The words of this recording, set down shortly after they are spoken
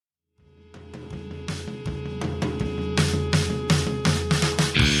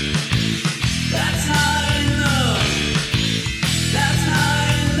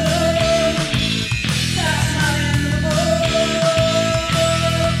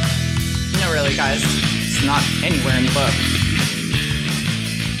guys. It's not anywhere in the book.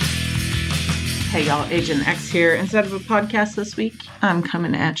 Hey y'all, Agent X here. Instead of a podcast this week, I'm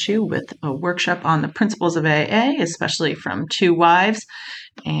coming at you with a workshop on the principles of AA, especially from Two Wives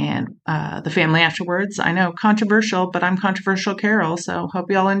and the family afterwards. I know, controversial, but I'm Controversial Carol, so hope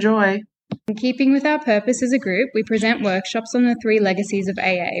y'all enjoy. In keeping with our purpose as a group, we present workshops on the three legacies of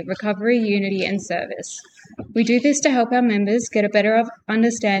AA: recovery, unity, and service. We do this to help our members get a better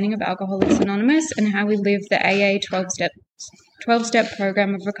understanding of Alcoholics Anonymous and how we live the AA 12-step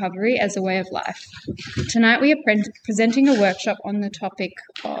program of recovery as a way of life. Tonight we are presenting a workshop on the topic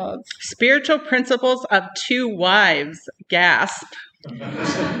of spiritual principles of Two Wives. Gasp.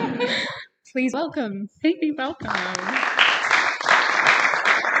 Please welcome. Hey, welcome.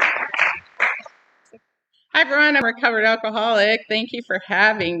 Hi, everyone. I'm a recovered alcoholic. Thank you for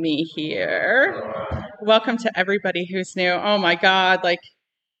having me here. Welcome to everybody who's new. Oh, my God.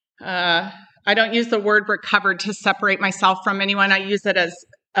 I don't use the word recovered to separate myself from anyone. I use it as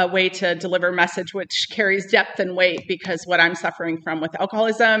a way to deliver a message which carries depth and weight, because what I'm suffering from with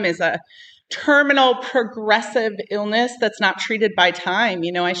alcoholism is a terminal progressive illness that's not treated by time.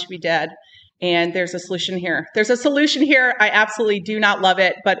 You know, I should be dead. And there's a solution here. There's a solution here. I absolutely do not love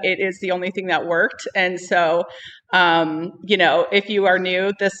it, but it is the only thing that worked. And so, if you are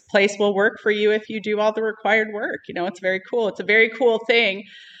new, this place will work for you if you do all the required work. You know, it's very cool. It's a very cool thing.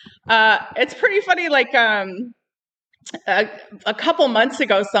 It's pretty funny. A couple months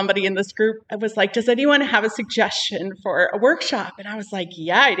ago, somebody in this group was like, does anyone have a suggestion for a workshop? And I was like,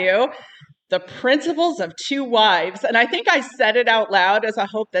 yeah, I do. The principles of Two Wives. And I think I said it out loud as a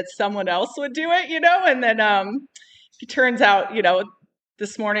hope that someone else would do it, and then it turns out,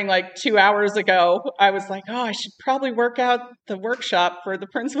 this morning, 2 hours ago, I was like, oh, I should probably work out the workshop for the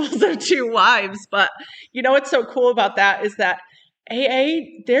principles of Two Wives. But what's so cool about that is that AA,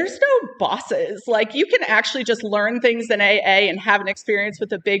 there's no bosses. You can actually just learn things in AA and have an experience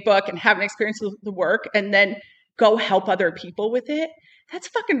with the big book and have an experience with the work and then go help other people with it. That's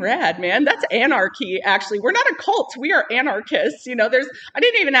fucking rad, man. That's anarchy, actually. We're not a cult. We are anarchists. I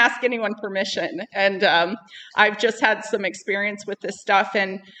didn't even ask anyone permission. And I've just had some experience with this stuff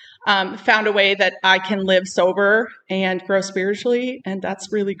and found a way that I can live sober and grow spiritually. And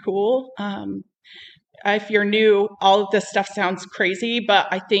that's really cool. If you're new, all of this stuff sounds crazy, but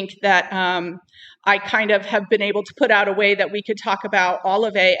I think that I kind of have been able to put out a way that we could talk about all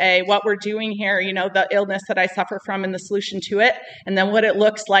of AA, what we're doing here, the illness that I suffer from and the solution to it, and then what it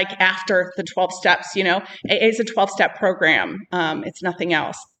looks like after the 12 steps. AA is a 12-step program. It's nothing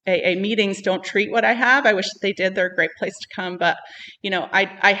else. AA meetings don't treat what I have. I wish that they did. They're a great place to come. But,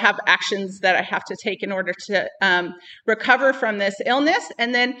 I have actions that I have to take in order to recover from this illness.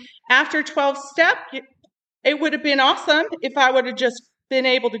 And then after 12 step, it would have been awesome if I would have just been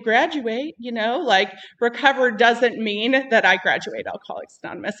able to graduate. Recover doesn't mean that I graduate Alcoholics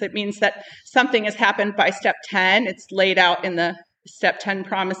Anonymous. It means that something has happened by step 10. It's laid out in the step 10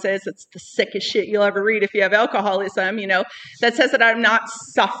 promises. It's the sickest shit you'll ever read if you have alcoholism, that says that I'm not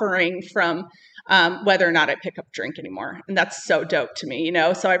suffering from whether or not I pick up a drink anymore. And that's so dope to me,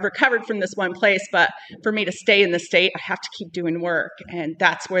 So I've recovered from this one place, but for me to stay in the state, I have to keep doing work. And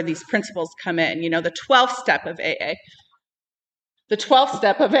that's where these principles come in, the 12th step of AA. The 12th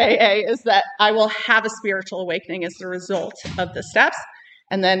step of AA is that I will have a spiritual awakening as the result of the steps.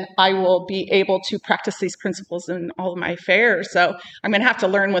 And then I will be able to practice these principles in all of my affairs. So I'm going to have to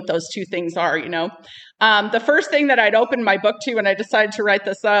learn what those two things are, The first thing that I'd opened my book to when I decided to write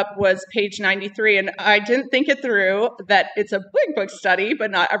this up was page 93. And I didn't think it through that it's a big book study,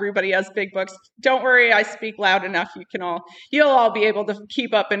 but not everybody has big books. Don't worry, I speak loud enough. You'll all be able to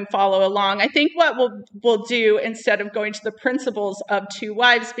keep up and follow along. I think what we'll do instead of going to the principles of Two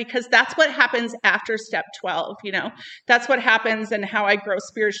Wives, because that's what happens after step 12, That's what happens and how I grow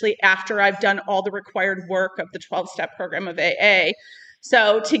spiritually after I've done all the required work of the 12-step program of AA.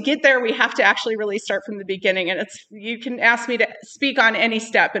 So to get there, we have to actually really start from the beginning. And you can ask me to speak on any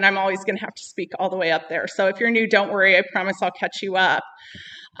step, and I'm always going to have to speak all the way up there. So if you're new, don't worry. I promise I'll catch you up.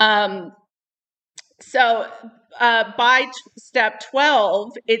 By step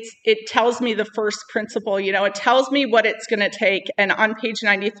 12, it tells me the first principle. It tells me what it's going to take. And on page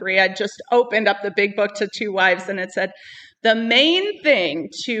 93, I just opened up the big book to Two Wives, and it said, the main thing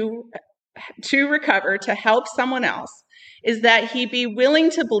to recover, to help someone else, is that he be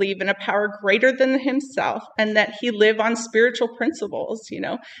willing to believe in a power greater than himself and that he live on spiritual principles.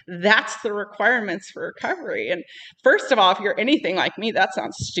 That's the requirements for recovery. And first of all, if you're anything like me, that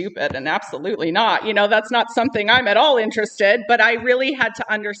sounds stupid and absolutely not. That's not something I'm at all interested, but I really had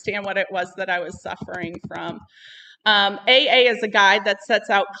to understand what it was that I was suffering from. AA is a guide that sets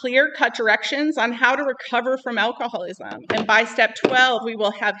out clear-cut directions on how to recover from alcoholism. And by step 12, we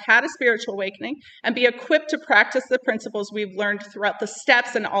will have had a spiritual awakening and be equipped to practice the principles we've learned throughout the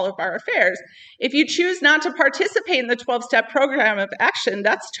steps in all of our affairs. If you choose not to participate in the 12-step program of action,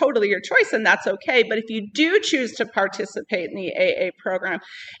 that's totally your choice, and that's okay. But if you do choose to participate in the AA program,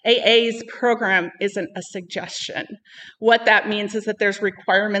 AA's program isn't a suggestion. What that means is that there's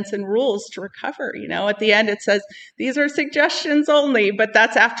requirements and rules to recover. At the end it says, these are suggestions only, but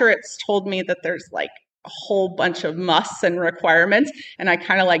that's after it's told me that there's like a whole bunch of musts and requirements, and I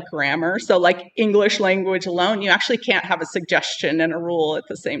kind of like grammar. So like English language alone, you actually can't have a suggestion and a rule at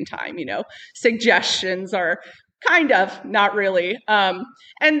the same time. Suggestions are kind of, not really.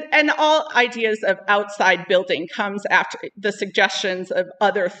 And all ideas of outside building comes after the suggestions of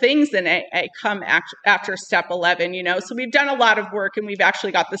other things in AA come after step 11, So we've done a lot of work, and we've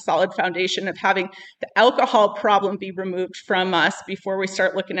actually got the solid foundation of having the alcohol problem be removed from us before we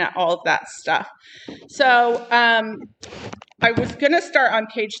start looking at all of that stuff. So I was going to start on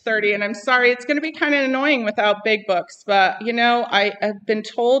page 30, and I'm sorry, it's going to be kind of annoying without big books, but, I have been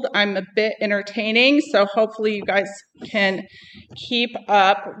told I'm a bit entertaining, so hopefully you guys can keep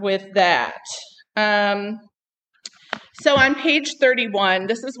up with that. So on page 31,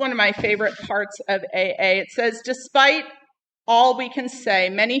 this is one of my favorite parts of AA. It says, despite all we can say,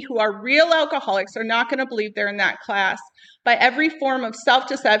 many who are real alcoholics are not going to believe they're in that class. By every form of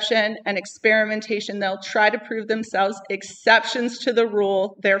self-deception and experimentation, they'll try to prove themselves exceptions to the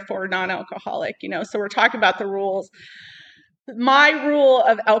rule, therefore non-alcoholic. So we're talking about the rules. My rule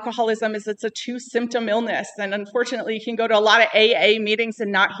of alcoholism is it's a 2-symptom illness. And unfortunately, you can go to a lot of AA meetings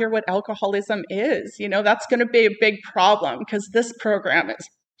and not hear what alcoholism is. That's going to be a big problem, because this program is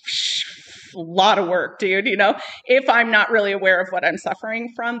a lot of work, dude. If I'm not really aware of what I'm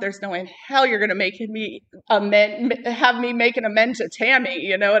suffering from, there's no way in hell you're going to have me make an amend to Tammy.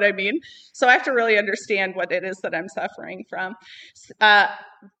 You know what I mean? So I have to really understand what it is that I'm suffering from.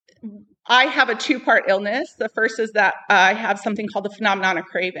 I have a 2-part illness. The first is that I have something called the phenomenon of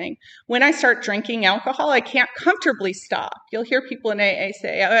craving. When I start drinking alcohol, I can't comfortably stop. You'll hear people in AA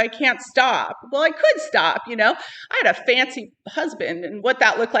say, I can't stop. Well, I could stop, I had a fancy husband, and what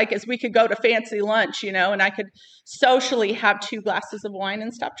that looked like is we could go to fancy lunch, and I could socially have 2 glasses of wine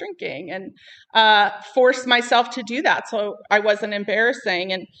and stop drinking, and force myself to do that so I wasn't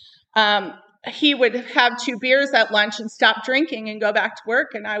embarrassing. And he would have 2 beers at lunch and stop drinking and go back to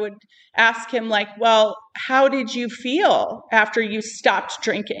work. And I would ask him, like, well, how did you feel after you stopped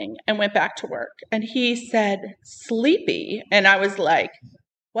drinking and went back to work? And he said, sleepy. And I was like,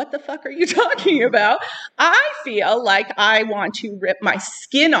 what the fuck are you talking about? I feel like I want to rip my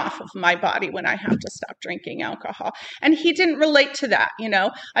skin off of my body when I have to stop drinking alcohol. And he didn't relate to that.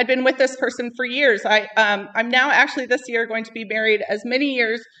 I'd been with this person for years. I'm now actually this year going to be married as many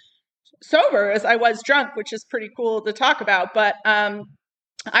years sober as I was drunk, which is pretty cool to talk about. But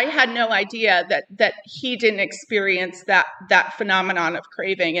I had no idea that he didn't experience that phenomenon of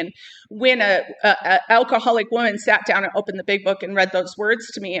craving. And when a alcoholic woman sat down and opened the big book and read those words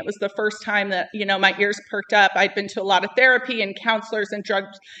to me, it was the first time that, my ears perked up. I'd been to a lot of therapy and counselors and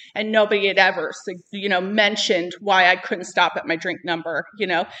drugs, and nobody had ever, mentioned why I couldn't stop at my drink number,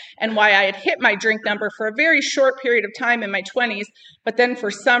 and why I had hit my drink number for a very short period of time in my 20s, but then for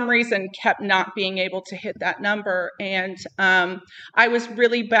some reason kept not being able to hit that number. And I was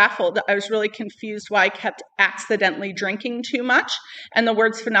really baffled. I was really confused why I kept accidentally drinking too much. And the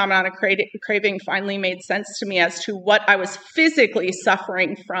words phenomenon of craving finally made sense to me as to what I was physically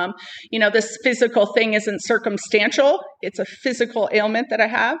suffering from. This physical thing isn't circumstantial. It's a physical ailment that I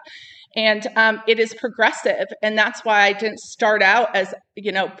have. And it is progressive. And that's why I didn't start out as,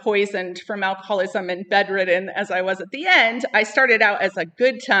 poisoned from alcoholism and bedridden as I was at the end. I started out as a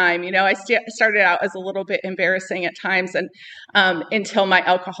good time. I started out as a little bit embarrassing at times, and until my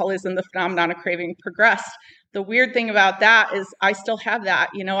alcoholism, the phenomenon of craving, progressed. The weird thing about that is I still have that.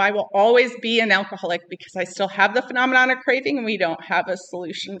 I will always be an alcoholic because I still have the phenomenon of craving, and we don't have a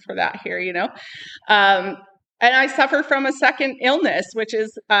solution for that here, And I suffer from a second illness, which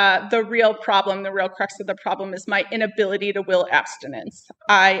is the real problem. The real crux of the problem is my inability to will abstinence.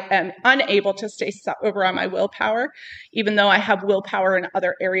 I am unable to stay sober on my willpower, even though I have willpower in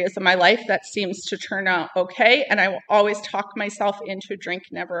other areas of my life that seems to turn out okay. And I will always talk myself into drink,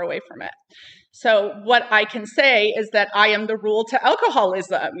 never away from it. So what I can say is that I am the rule to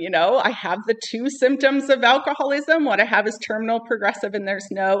alcoholism. I have the 2 symptoms of alcoholism. What I have is terminal progressive, and there's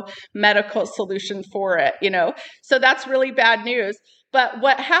no medical solution for it, So that's really bad news. But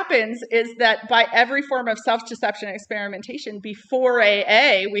what happens is that by every form of self-deception and experimentation before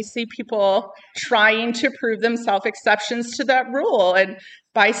AA, we see people trying to prove themselves exceptions to that rule. And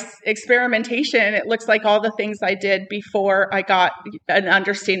by experimentation, it looks like all the things I did before I got an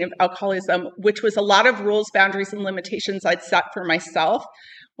understanding of alcoholism, which was a lot of rules, boundaries, and limitations I'd set for myself.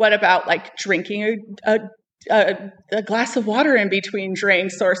 What about like drinking a glass of water in between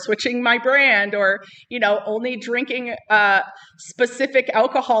drinks, or switching my brand, or, only drinking specific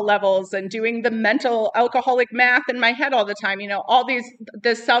alcohol levels and doing the mental alcoholic math in my head all the time, all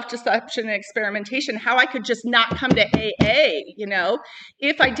this self-deception and experimentation, how I could just not come to AA,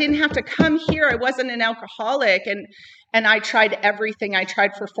 if I didn't have to come here, I wasn't an alcoholic. And I tried everything. I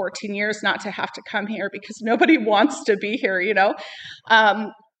tried for 14 years not to have to come here because nobody wants to be here,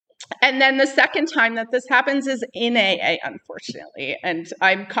 And then the second time that this happens is in AA, unfortunately. And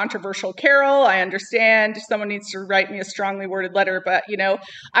I'm controversial, Carol. I understand someone needs to write me a strongly worded letter. But,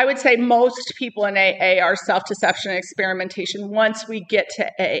 I would say most people in AA are self-deception and experimentation once we get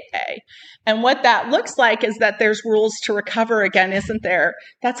to AA. And what that looks like is that there's rules to recover again, isn't there?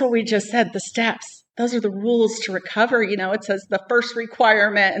 That's what we just said, the steps. Those are the rules to recover. It says the first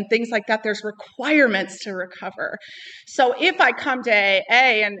requirement and things like that. There's requirements to recover. So if I come to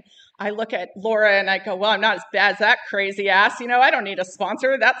AA and I look at Laura and I go, well, I'm not as bad as that crazy ass. I don't need a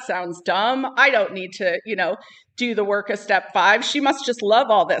sponsor. That sounds dumb. I don't need to, do the work of step 5. She must just love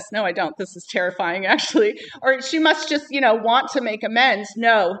all this. No, I don't. This is terrifying, actually. Or she must just, want to make amends.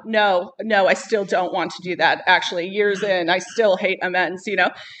 No, I still don't want to do that. Actually, years in, I still hate amends.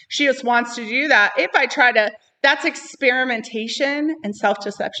 She just wants to do that. If I try to, that's experimentation and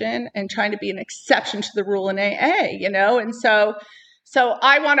self-deception and trying to be an exception to the rule in AA, and so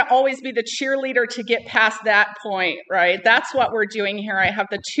I want to always be the cheerleader to get past that point, right? That's what we're doing here. I have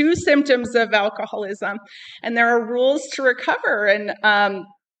the 2 symptoms of alcoholism, and there are rules to recover. And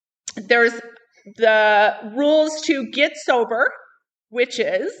there's the rules to get sober, which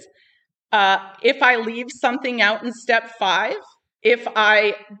is if I leave something out in step 5, if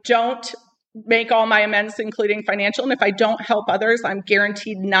I don't make all my amends, including financial, and if I don't help others, I'm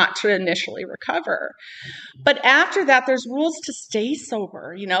guaranteed not to initially recover. But after that, there's rules to stay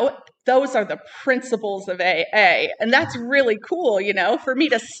sober. Those are the principles of AA. And that's really cool. For me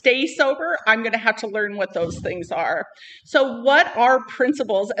to stay sober, I'm going to have to learn what those things are. So what are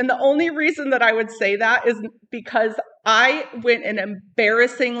principles? And the only reason that I would say that is because I went an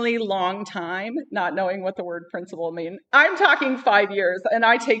embarrassingly long time not knowing what the word principle means. I'm talking 5 years, and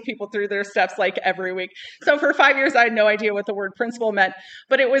I take people through their steps like every week. So for 5 years, I had no idea what the word principle meant.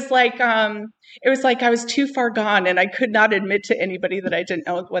 But it was like I was too far gone, and I could not admit to anybody that I didn't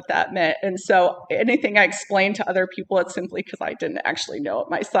know what that meant. And so anything I explained to other people, it's simply because I didn't actually know it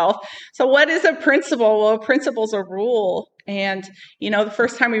myself. So what is a principle? Well, a principle is a rule. And, the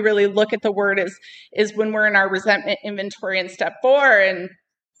first time we really look at the word is when we're in our resentment inventory in step 4.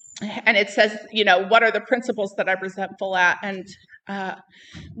 And it says, what are the principles that I'm resentful at? And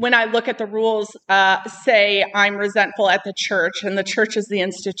when I look at the rules, say I'm resentful at the church, and the church is the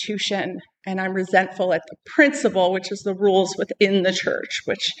institution, and I'm resentful at the principle, which is the rules within the church,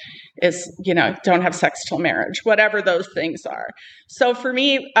 which is, don't have sex till marriage, whatever those things are. So for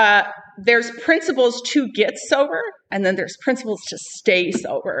me, there's principles to get sober, and then there's principles to stay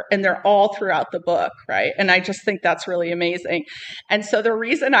sober, and they're all throughout the book, right? And I just think that's really amazing. And so the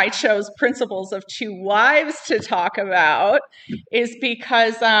reason I chose Principles of Two Wives to talk about is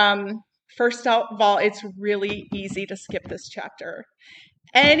because, first of all, it's really easy to skip this chapter.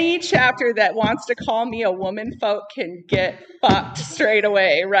 Any chapter that wants to call me a woman folk can get fucked straight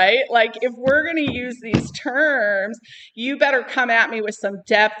away, right? Like, if we're going to use these terms, you better come at me with some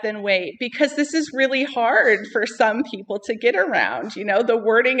depth and weight, because this is really hard for some people to get around. The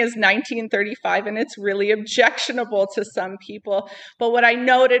wording is 1935, and it's really objectionable to some people. But what I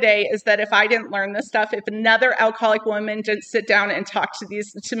know today is that if I didn't learn this stuff, if another alcoholic woman didn't sit down and talk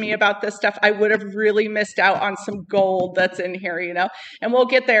to me about this stuff, I would have really missed out on some gold that's in here, and we'll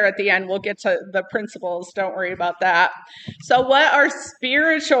get there at the end. We'll get to the principles. Don't worry about that. So what are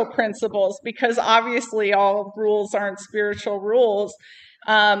spiritual principles? Because obviously all rules aren't spiritual rules.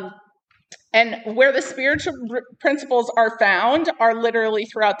 And where the spiritual principles are found are literally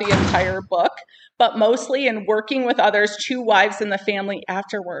throughout the entire book, but mostly in working with others, 2 wives in the family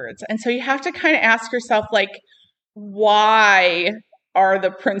afterwards. And so you have to kind of ask yourself, like, why are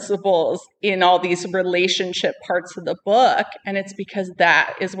the principles in all these relationship parts of the book. And it's because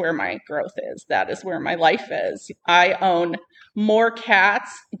that is where my growth is. That is where my life is. I own more cats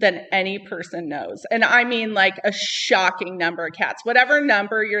than any person knows. And I mean like a shocking number of cats. Whatever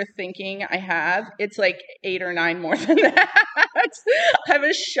number you're thinking I have, it's like 8 or 9 more than that. I have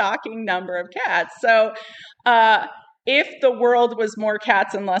a shocking number of cats. So if the world was more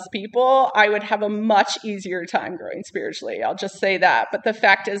cats and less people, I would have a much easier time growing spiritually. I'll just say that. But the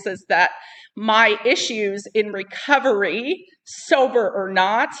fact is that my issues in recovery, sober or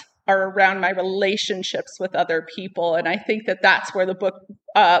not, are around my relationships with other people. And I think that that's where the book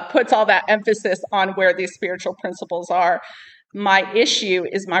puts all that emphasis on where these spiritual principles are. My issue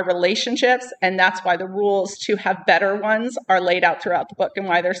is my relationships, and that's why the rules to have better ones are laid out throughout the book and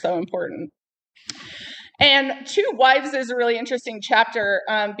why they're so important. And Two Wives is a really interesting chapter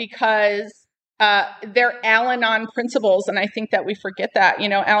because they're Al-Anon principles, and I think that we forget that. You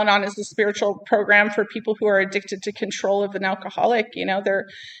know, Al-Anon is a spiritual program for people who are addicted to control of an alcoholic. You know,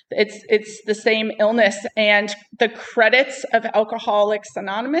 it's the same illness, and the credits of Alcoholics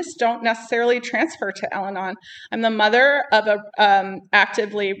Anonymous don't necessarily transfer to Al-Anon. I'm the mother of an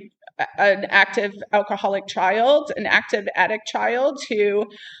active alcoholic child, an active addict child who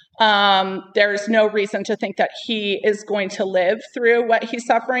there's no reason to think that he is going to live through what he's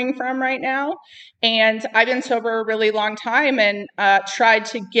suffering from right now. And I've been sober a really long time and tried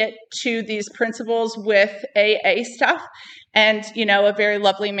to get to these principles with AA stuff. And, you know, a very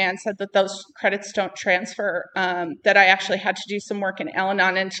lovely man said that those credits don't transfer, that I actually had to do some work in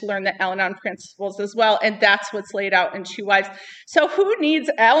Al-Anon and to learn the Al-Anon principles as well. And that's what's laid out in Two Wives. So who needs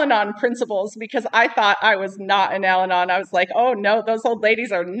Al-Anon principles? Because I thought I was not in Al-Anon. I was like, oh no, those old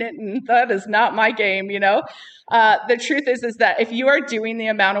ladies are knitting. That is not my game, you know? The truth is that if you are doing the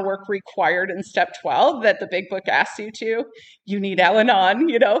amount of work required in step 12 that the big book asks you to, you need Al-Anon,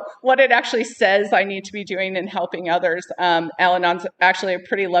 you know, what it actually says I need to be doing and helping others. Al-Anon's actually a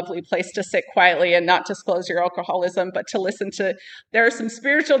pretty lovely place to sit quietly and not disclose your alcoholism, but to listen to, there are some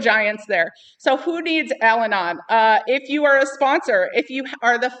spiritual giants there. So who needs Al-Anon? If you are a sponsor, if you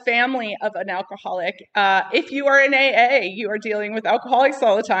are the family of an alcoholic, if you are in AA, you are dealing with alcoholics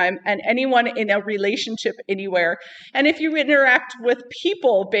all the time, and anyone in a relationship anywhere. And if you interact with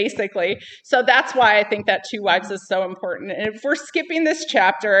people, basically. So that's why I think that Two Wives is so important. And if we're skipping this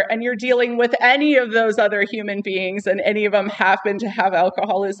chapter and you're dealing with any of those other human beings and any of them happen to have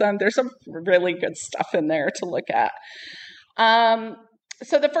alcoholism, there's some really good stuff in there to look at.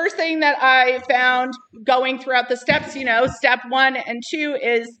 So the first thing that I found going throughout the steps, you know, step 1 and 2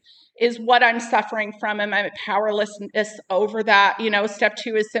 is what I'm suffering from and my powerlessness over that. You know, step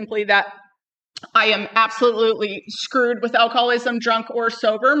 2 is simply that I am absolutely screwed with alcoholism, drunk or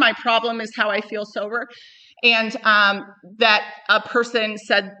sober. My problem is how I feel sober. And that a person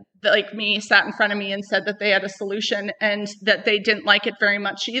said, like me, sat in front of me and said that they had a solution and that they didn't like it very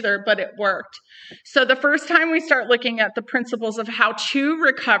much either, but it worked. So the first time we start looking at the principles of how to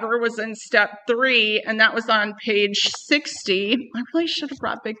recover was in step 3, and that was on page 60. I really should have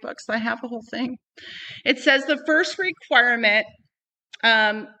brought big books. I have the whole thing. It says the first requirement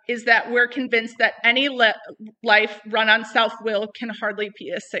is that we're convinced that any life run on self-will can hardly be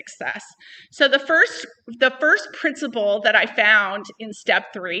a success. So the first principle that I found in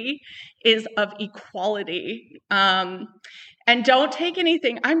step 3 is of equality. And don't take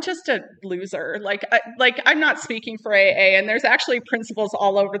anything. I'm just a loser. Like I'm not speaking for AA, and there's actually principles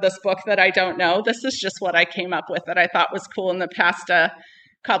all over this book that I don't know. This is just what I came up with that I thought was cool in the past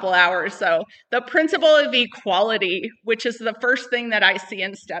couple hours. So the principle of equality, which is the first thing that I see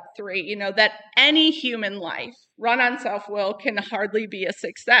in step 3, you know, that any human life run on self-will can hardly be a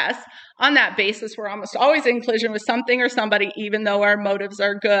success. On that basis, we're almost always in collision with something or somebody, even though our motives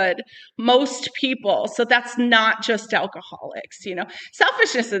are good. Most people. So that's not just alcoholics, you know.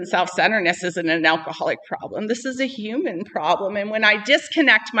 Selfishness and self-centeredness isn't an alcoholic problem. This is a human problem. And when I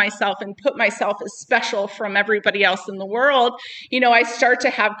disconnect myself and put myself as special from everybody else in the world, you know, I start to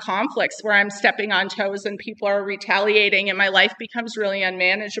have conflicts where I'm stepping on toes and people are retaliating and my life becomes really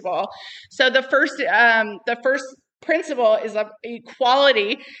unmanageable. So the first principle is of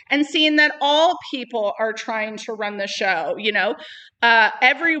equality and seeing that all people are trying to run the show. You know,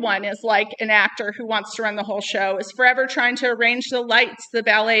 everyone is like an actor who wants to run the whole show, is forever trying to arrange the lights, the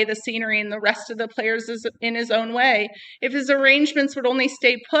ballet, the scenery, and the rest of the players is in his own way. If his arrangements would only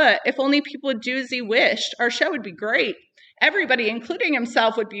stay put, if only people would do as he wished, our show would be great. Everybody, including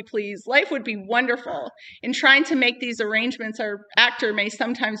himself, would be pleased. Life would be wonderful. In trying to make these arrangements, our actor may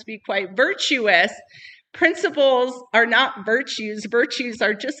sometimes be quite virtuous, Principles are not virtues. Virtues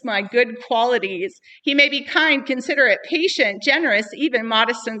are just my good qualities. He may be kind, considerate, patient, generous, even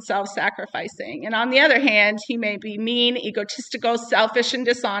modest and self-sacrificing. And on the other hand, he may be mean, egotistical, selfish, and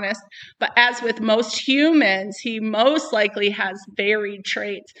dishonest. But as with most humans, he most likely has varied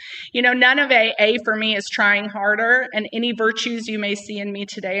traits. None of AA for me is trying harder, and any virtues you may see in me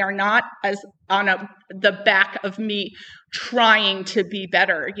today are not as on the back of me trying to be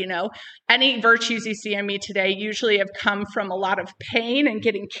better. Any virtues you see in me today usually have come from a lot of pain and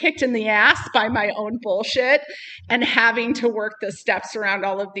getting kicked in the ass by my own bullshit and having to work the steps around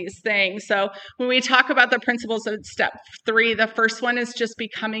all of these things. So when we talk about the principles of step 3, the first one is just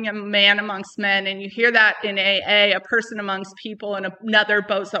becoming a man amongst men. And you hear that in AA, a person amongst people, and another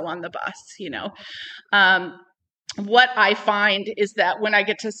bozo on the bus, What I find is that when I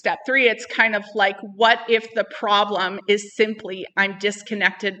get to step 3, it's kind of like, what if the problem is simply I'm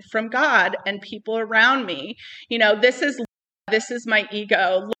disconnected from God and people around me? This is my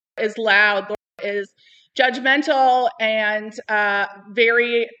ego. Laura is loud. Laura is judgmental and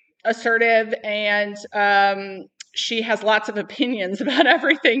very assertive, and she has lots of opinions about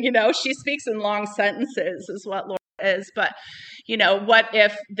everything. She speaks in long sentences is what Laura is. But, what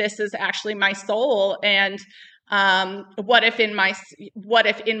if this is actually my soul? And what if in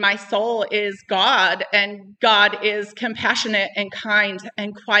my soul is God, and God is compassionate and kind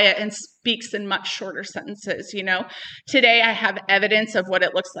and quiet and speaks in much shorter sentences? Today I have evidence of what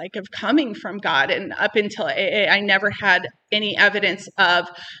it looks like of coming from God. And up until AA, I never had any evidence of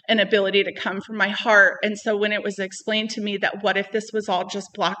an ability to come from my heart. And so when it was explained to me that what if this was all just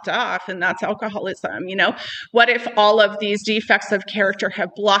blocked off, and that's alcoholism, what if all of these defects of character have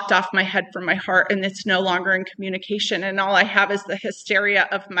blocked off my head from my heart, and it's no longer in communication, and all I have is the hysteria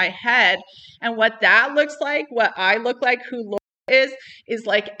of my head? And what that looks like, what I look like, who Laura is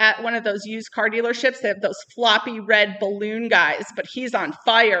like at one of those used car dealerships. They have those floppy red balloon guys, but he's on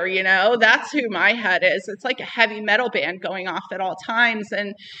fire, that's who my head is. It's like a heavy metal band going off at all times.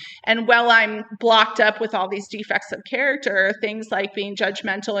 And while I'm blocked up with all these defects of character, things like being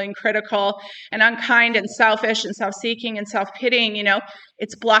judgmental and critical and unkind and selfish and self-seeking and self-pitying,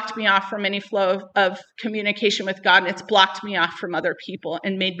 it's blocked me off from any flow of communication with God, and it's blocked me off from other people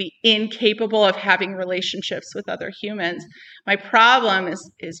and made me incapable of having relationships with other humans. My problem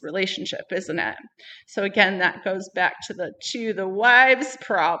is relationship, isn't it? So again, that goes back to the wives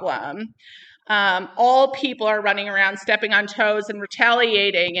problem. All people are running around stepping on toes and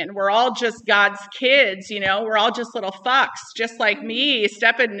retaliating, and we're all just God's kids, we're all just little fucks, just like me,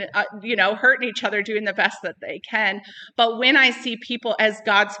 stepping, hurting each other, doing the best that they can. But when I see people as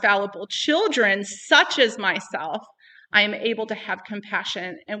God's fallible children, such as myself, I am able to have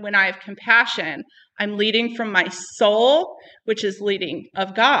compassion. And when I have compassion, I'm leading from my soul, which is leading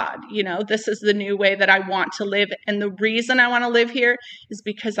of God. This is the new way that I want to live. And the reason I want to live here is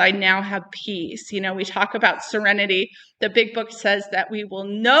because I now have peace. We talk about serenity. The big book says that we will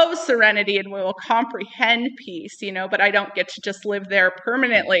know serenity and we will comprehend peace, but I don't get to just live there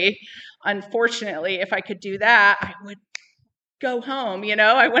permanently. Unfortunately, if I could do that, I would go home,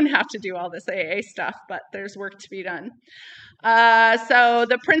 I wouldn't have to do all this AA stuff, but there's work to be done. So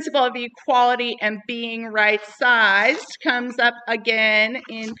the principle of equality and being right-sized comes up again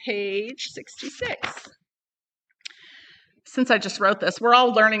in page 66. Since I just wrote this, we're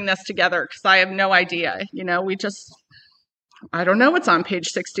all learning this together because I have no idea. I don't know what's on page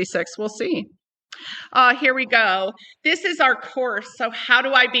 66. We'll see. Here we go. This is our course. So how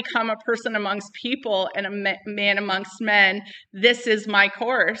do I become a person amongst people and a man amongst men? This is my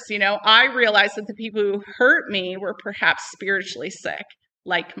course. I realized that the people who hurt me were perhaps spiritually sick,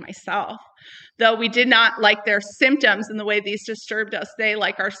 like myself. Though we did not like their symptoms and the way these disturbed us, they,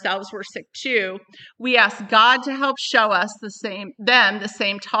 like ourselves, were sick too. We asked God to help show us the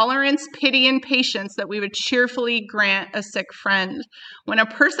same tolerance, pity, and patience that we would cheerfully grant a sick friend. When a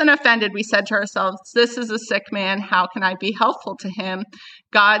person offended, we said to ourselves, this is a sick man. How can I be helpful to him?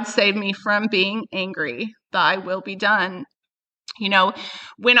 God, save me from being angry. Thy will be done.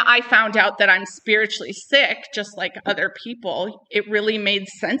 When I found out that I'm spiritually sick, just like other people, it really made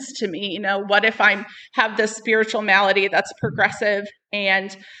sense to me. What if I have this spiritual malady that's progressive,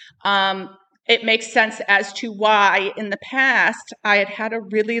 and it makes sense as to why in the past I had a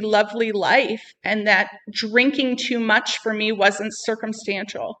really lovely life, and that drinking too much for me wasn't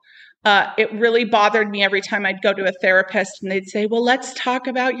circumstantial. It really bothered me every time I'd go to a therapist and they'd say, well, let's talk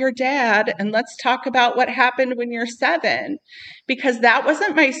about your dad and let's talk about what happened when you're 7, because that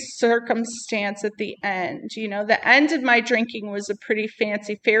wasn't my circumstance at the end. The end of my drinking was a pretty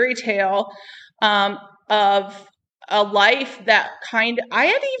fancy fairy tale of a life that I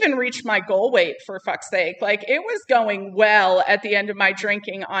had even reached my goal weight, for fuck's sake. Like, it was going well at the end of my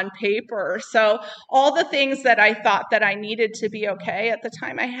drinking on paper. So all the things that I thought that I needed to be okay at the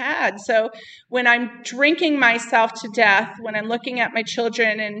time I had. So when I'm drinking myself to death, when I'm looking at my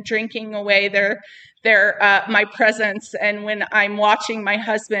children and drinking away their my presence, and when I'm watching my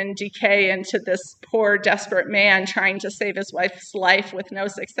husband decay into this poor, desperate man trying to save his wife's life with no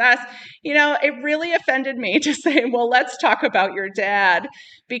success, it really offended me to say, well, let's talk about your dad.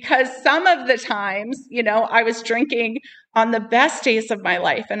 Because some of the times, I was drinking on the best days of my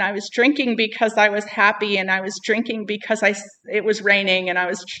life, and I was drinking because I was happy, and I was drinking because it was raining, and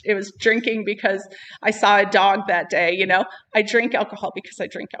it was drinking because I saw a dog that day. I drink alcohol because I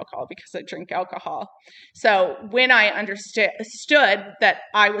drink alcohol because I drink alcohol. So when I understood that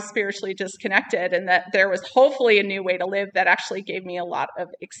I was spiritually disconnected, and that there was hopefully a new way to live that actually gave me a lot of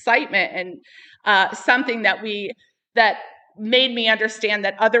excitement, and something that made me understand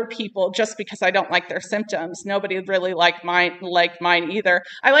that other people, just because I don't like their symptoms, nobody really liked mine either.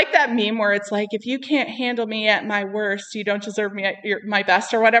 I like that meme where it's like, if you can't handle me at my worst, you don't deserve me at my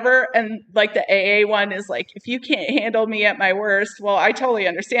best, or whatever. And like the AA one is like, if you can't handle me at my worst, well, I totally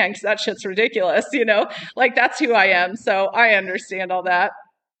understand, because that shit's ridiculous, like, that's who I am. So I understand all that.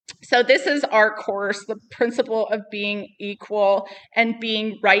 So this is our course, the principle of being equal and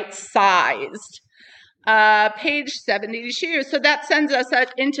being right-sized. Page 72. So that sends us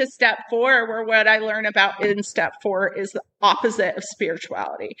into step 4, where what I learn about in step 4 is the opposite of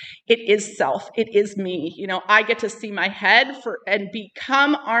spirituality. It is self. It is me. I get to see my head and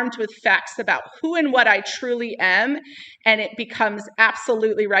become armed with facts about who and what I truly am. And it becomes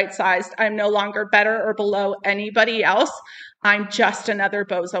absolutely right-sized. I'm no longer better or below anybody else. I'm just another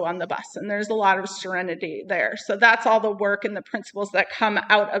bozo on the bus. And there's a lot of serenity there. So that's all the work and the principles that come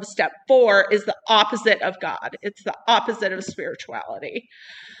out of step 4 is the opposite of God. It's the opposite of spirituality.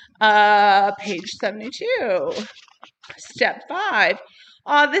 Page 72. Step 5.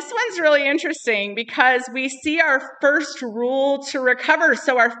 This one's really interesting, because we see our first rule to recover.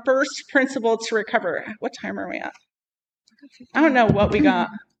 So our first principle to recover. What time are we at? I don't know what we got.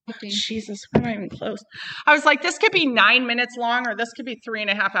 Jesus, we're not even close. I was like, this could be 9 minutes long, or this could be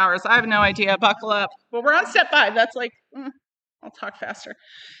 3.5 hours. I have no idea. Buckle up. Well, we're on step 5. That's like, I'll talk faster.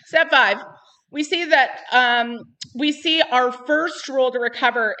 Step 5. We see that we see our first rule to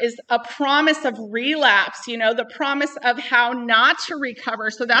recover is a promise of relapse, the promise of how not to recover.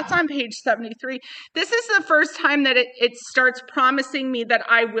 So that's on page 73. This is the first time that it starts promising me that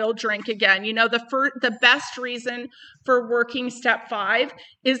I will drink again. The best reason for working step 5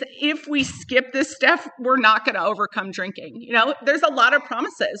 is if we skip this step, we're not going to overcome drinking. There's a lot of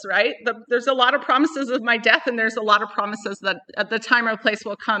promises, right? There's a lot of promises of my death, and there's a lot of promises that at the time or place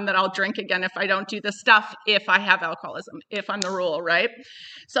will come that I'll drink again if I don't do this stuff, if I have alcoholism, if I'm the rule, right?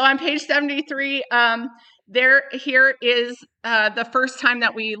 So on page 73, here is the first time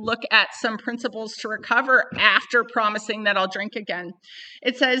that we look at some principles to recover after promising that I'll drink again.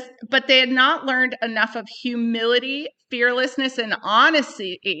 It says, but they had not learned enough of humility, fearlessness, and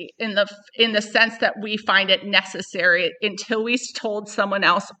honesty in the sense that we find it necessary until we told someone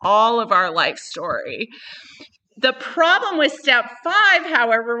else all of our life story. The problem with step 5,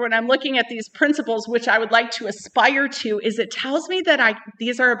 however, when I'm looking at these principles, which I would like to aspire to, is it tells me that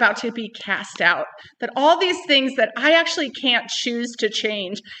these are about to be cast out, that all these things that I actually can't choose to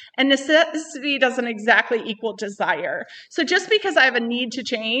change, and necessity doesn't exactly equal desire. So just because I have a need to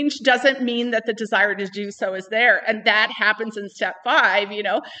change doesn't mean that the desire to do so is there. And that happens in step 5.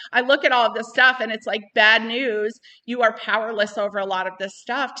 I look at all of this stuff and it's like bad news. You are powerless over a lot of this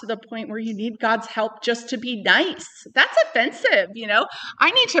stuff to the point where you need God's help just to be nice. That's offensive.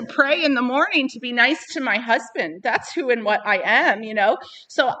 I need to pray in the morning to be nice to my husband. That's who and what I am,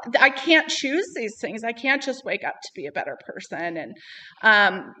 so I can't choose these things. I can't just wake up to be a better person. And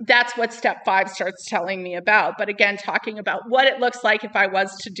that's what step 5 starts telling me about. But again, talking about what it looks like if I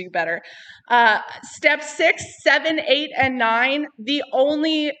was to do better. Step 6, 7, 8, and 9, the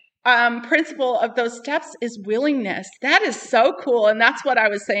only principle of those steps is willingness. That is so cool. And that's what I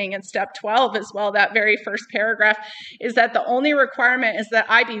was saying in step 12 as well. That very first paragraph is that the only requirement is that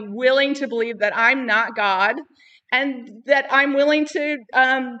I be willing to believe that I'm not God, and that I'm willing to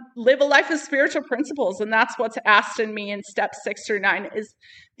live a life of spiritual principles. And that's what's asked in me in step 6 through 9 is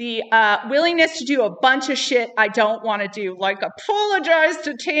the willingness to do a bunch of shit I don't want to do, like apologize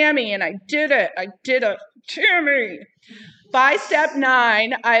to Tammy. And I did it, Tammy. By step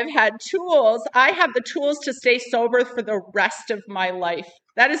 9, I've had tools. I have the tools to stay sober for the rest of my life.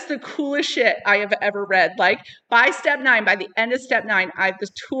 That is the coolest shit I have ever read. Like by step 9, by the end of step 9, I have the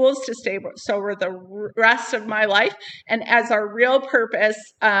tools to stay sober the rest of my life. And as our real purpose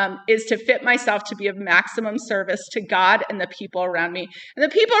is to fit myself to be of maximum service to God and the people around me. And the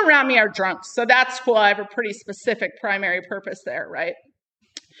people around me are drunks. So that's cool. I have a pretty specific primary purpose there, right?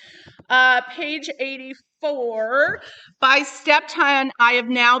 Page 84, by step 10, I have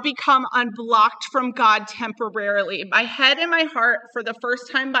now become unblocked from God temporarily. My head and my heart, for the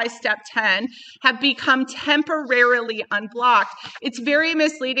first time by step 10, have become temporarily unblocked. It's very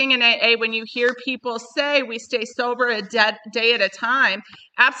misleading in AA when you hear people say we stay sober a day at a time.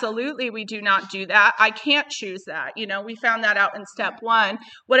 Absolutely, we do not do that. I can't choose that. We found that out in step 1.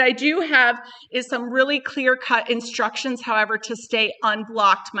 What I do have is some really clear-cut instructions, however, to stay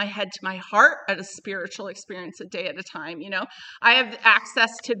unblocked, my head to my heart at a spiritual experience a day at a time. I have access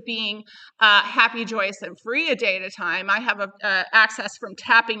to being happy, joyous, and free a day at a time. I have access from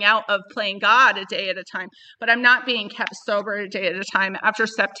tapping out of playing God a day at a time, but I'm not being kept sober a day at a time. After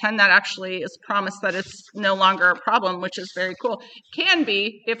step 10, that actually is promised that it's no longer a problem, which is very cool. Can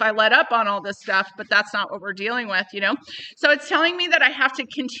be if I let up on all this stuff, but that's not what we're dealing with, So it's telling me that I have to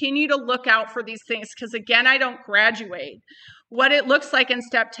continue to look out for these things because, again, I don't graduate. What it looks like in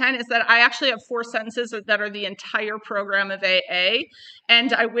step 10 is that I actually have 4 sentences that are the entire program of AA.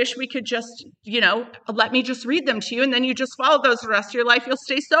 And I wish we could just, let me just read them to you. And then you just follow those the rest of your life. You'll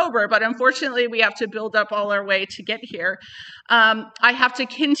stay sober. But unfortunately, we have to build up all our way to get here. I have to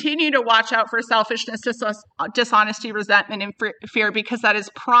continue to watch out for selfishness, dishonesty, resentment, and fear, because that is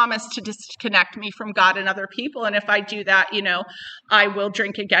promised to disconnect me from God and other people. And if I do that, I will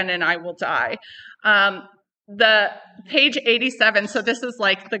drink again and I will die. The page 87. So this is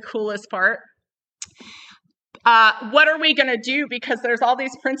like the coolest part. What are we going to do? Because there's all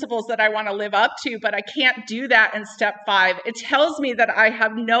these principles that I want to live up to, but I can't do that in step 5. It tells me that I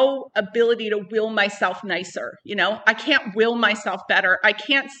have no ability to will myself nicer. I can't will myself better. I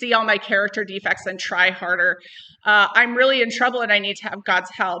can't see all my character defects and try harder. I'm really in trouble and I need to have God's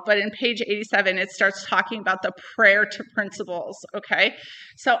help. But in page 87, it starts talking about the prayer to principles. Okay.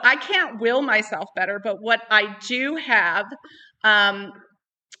 So I can't will myself better, but what I do have,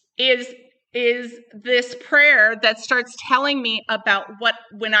 is this prayer that starts telling me about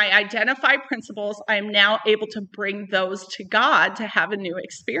when I identify principles, I am now able to bring those to God to have a new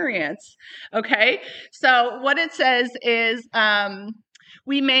experience. Okay. So what it says is,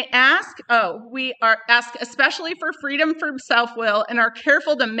 we are asked especially for freedom from self-will and are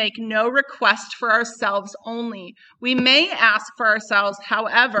careful to make no request for ourselves only. We may ask for ourselves,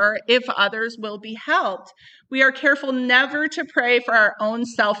 however, if others will be helped. We are careful never to pray for our own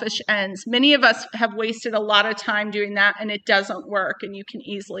selfish ends. Many of us have wasted a lot of time doing that, and it doesn't work, and you can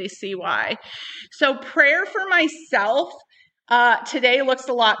easily see why. So prayer for myself today looks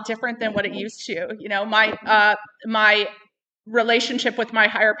a lot different than what it used to. My relationship with my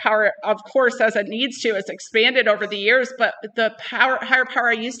higher power, of course, as it needs to, has expanded over the years, but the higher power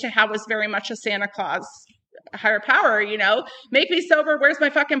I used to have was very much a Santa Claus higher power, make me sober, where's my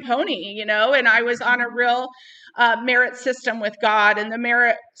fucking pony, and I was on a real merit system with God, and the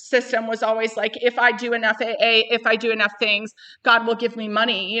merit system was always like, if I do enough AA, if I do enough things, God will give me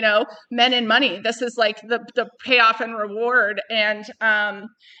money, men and money. This is like the payoff and reward, and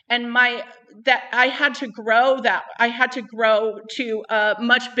that I had to grow to a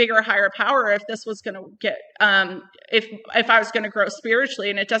much bigger higher power if this was going to get if I was going to grow spiritually,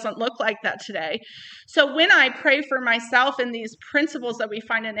 and it doesn't look like that today. So when I pray for myself in these principles that we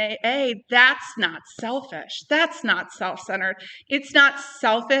find in AA, that's not selfish. That's not self-centered. It's not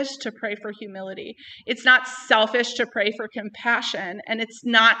selfish to pray for humility. It's not selfish to pray for compassion. And it's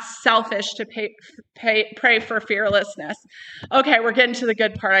not selfish to pray for fearlessness. Okay, we're getting to the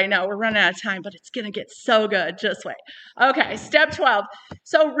good part. I know we're running out of time, but it's going to get so good. Just wait. Okay, step 12.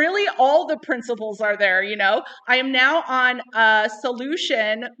 So really all the principles are there, I am now on a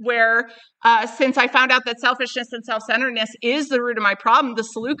solution where since I found out that selfishness and self-centeredness is the root of my problem, the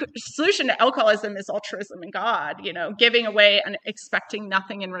solution to alcoholism is altruism and God, giving away and expecting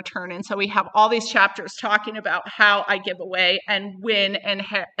nothing in return. And so we have all these chapters talking about how I give away and when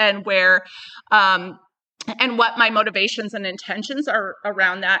and where, and what my motivations and intentions are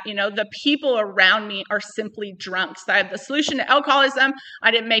around that. The people around me are simply drunks. I have the solution to alcoholism. I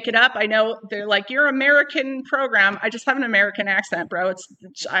didn't make it up. I know they're like, you're American program. I just have an American accent, bro.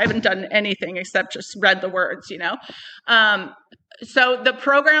 I haven't done anything except just read the words, So the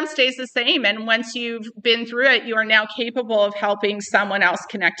program stays the same. And once you've been through it, you are now capable of helping someone else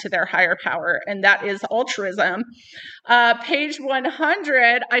connect to their higher power. And that is altruism. Page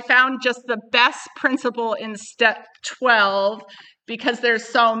 100, I found just the best principle in step 12 because there's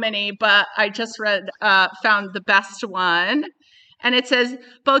so many, but I just found the best one. And it says,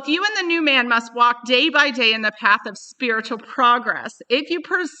 both you and the new man must walk day by day in the path of spiritual progress. If you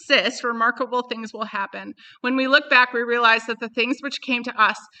persist, remarkable things will happen. When we look back, we realize that the things which came to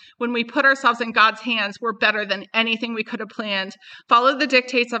us when we put ourselves in God's hands were better than anything we could have planned. Follow the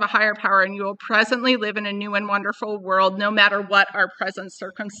dictates of a higher power, and you will presently live in a new and wonderful world, no matter what our present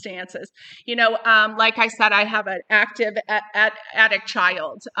circumstances. Like I said, I have an active addict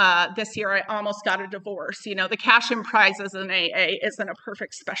child. This year, I almost got a divorce. The cash-in prizes in AA isn't a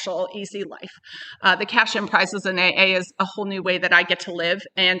perfect, special, easy life. The cash-in prizes in AA is a whole new way that I get to live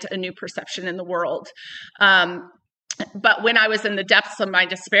and a new perception in the world. But when I was in the depths of my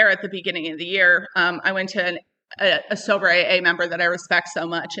despair at the beginning of the year, I went to a sober AA member that I respect so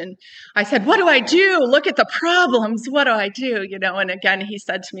much. And I said, what do I do? Look at the problems. What do I do? And again, he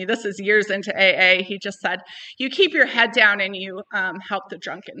said to me, this is years into AA. He just said, you keep your head down and you help the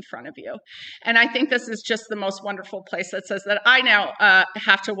drunk in front of you. And I think this is just the most wonderful place that says that I now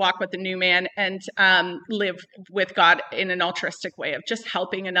have to walk with the new man and live with God in an altruistic way of just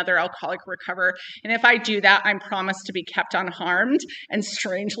helping another alcoholic recover. And if I do that, I'm promised to be kept unharmed. And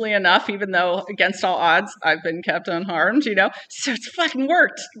strangely enough, even though against all odds, I've been kept unharmed, so it's fucking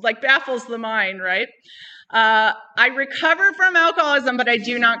worked, baffles the mind, right? I recover from alcoholism, but I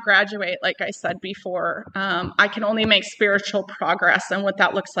do not graduate. Like I said before, I can only make spiritual progress. And what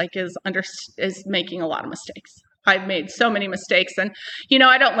that looks like is making a lot of mistakes. I've made so many mistakes, and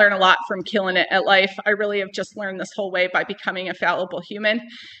I don't learn a lot from killing it at life. I really have just learned this whole way by becoming a fallible human.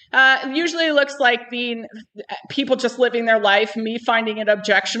 Usually it looks like being people just living their life, me finding it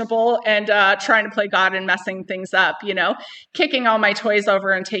objectionable and trying to play God and messing things up, kicking all my toys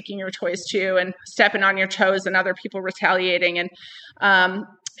over and taking your toys too, and stepping on your toes and other people retaliating.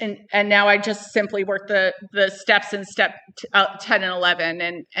 And now I just simply work the steps in step 10 and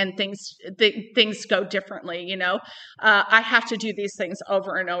 11, and things go differently. I have to do these things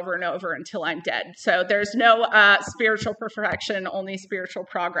over and over and over until I'm dead. So there's no spiritual perfection, only spiritual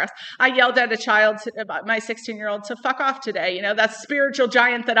progress. I yelled at a child, my 16-year-old, to fuck off today. That spiritual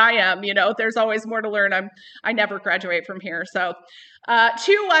giant that I am. There's always more to learn. I never graduate from here. So.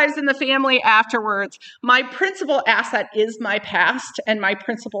 2 wives in the family afterwards. My principal asset is my past, and my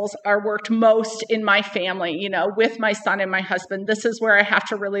principles are worked most in my family, with my son and my husband. This is where I have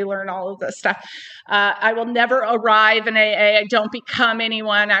to really learn all of this stuff. I will never arrive in AA. I don't become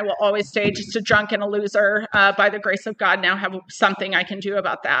anyone. I will always stay just a drunk and a loser. By the grace of God, now have something I can do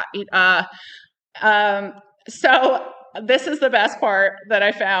about that. So this is the best part that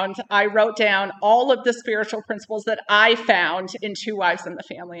I found. I wrote down all of the spiritual principles that I found in 2 Wives in the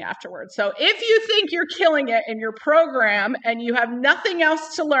Family afterwards. So if you think you're killing it in your program and you have nothing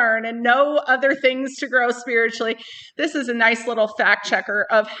else to learn and no other things to grow spiritually, this is a nice little fact checker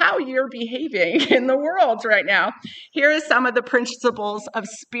of how you're behaving in the world right now. Here is some of the principles of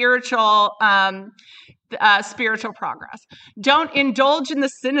spiritual progress. Don't indulge in the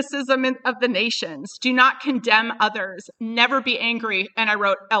cynicism of the nations. Do not condemn others. Never be angry. And I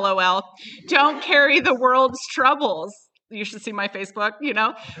wrote LOL. Don't carry the world's troubles. You should see my Facebook,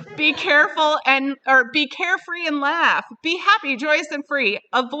 Be careful be carefree and laugh. Be happy, joyous, and free.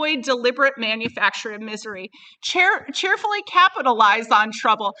 Avoid deliberate manufacture of misery. Cheerfully capitalize on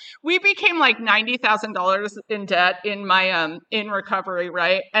trouble. We became like $90,000 in debt in my in recovery,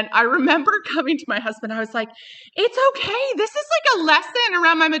 right? And I remember coming to my husband. I was like, "It's okay. This is like a lesson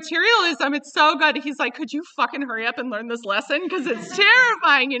around my materialism. It's so good." He's like, "Could you fucking hurry up and learn this lesson? Because it's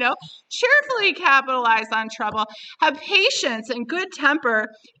terrifying, Cheerfully capitalize on trouble. Have patience and good temper.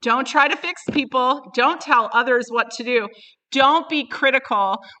 Don't try to fix people. Don't tell others what to do. Don't be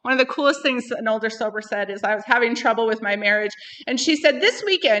critical." One of the coolest things an older sober said is I was having trouble with my marriage. And she said, "This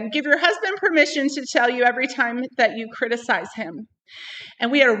weekend, give your husband permission to tell you every time that you criticize him."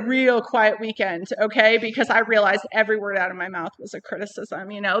 And we had a real quiet weekend, okay? Because I realized every word out of my mouth was a criticism.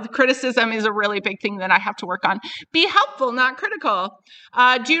 The criticism is a really big thing that I have to work on. Be helpful, not critical.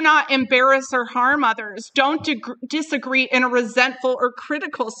 Do not embarrass or harm others. Don't disagree in a resentful or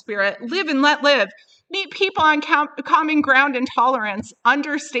critical spirit. Live and let live. Meet people on common ground and tolerance,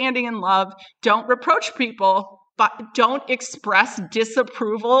 understanding and love. Don't reproach people, but don't express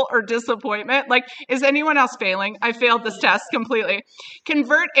disapproval or disappointment. Like, is anyone else failing? I failed this test completely.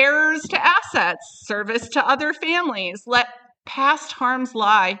 Convert errors to assets. Service to other families. Let past harms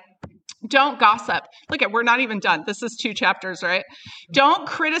lie. Don't gossip. Look we're not even done. This is 2 chapters, right? Don't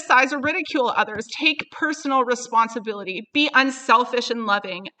criticize or ridicule others. Take personal responsibility. Be unselfish and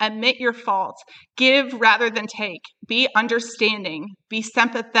loving. Admit your faults. Give rather than take. Be understanding. Be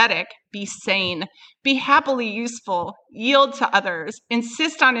sympathetic. be sane, be happily useful, yield to others,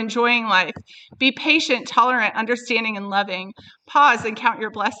 insist on enjoying life, be patient, tolerant, understanding, and loving, pause and count your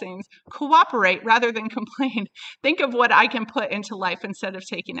blessings, cooperate rather than complain, think of what I can put into life instead of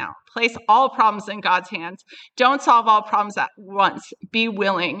taking out, place all problems in God's hands, don't solve all problems at once, be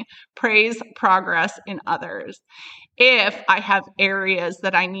willing, praise progress in others. If I have areas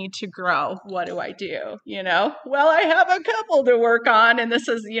that I need to grow, what do I do? Well, I have a couple to work on. And this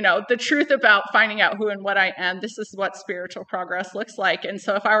is, the truth about finding out who and what I am. This is what spiritual progress looks like. And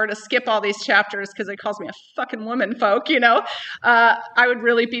so if I were to skip all these chapters because it calls me a fucking woman folk, I would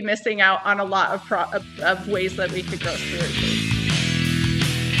really be missing out on a lot of ways that we could grow spiritually.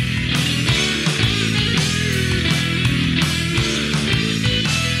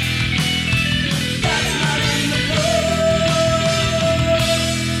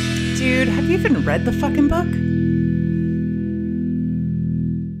 Dude, have you even read the fucking book?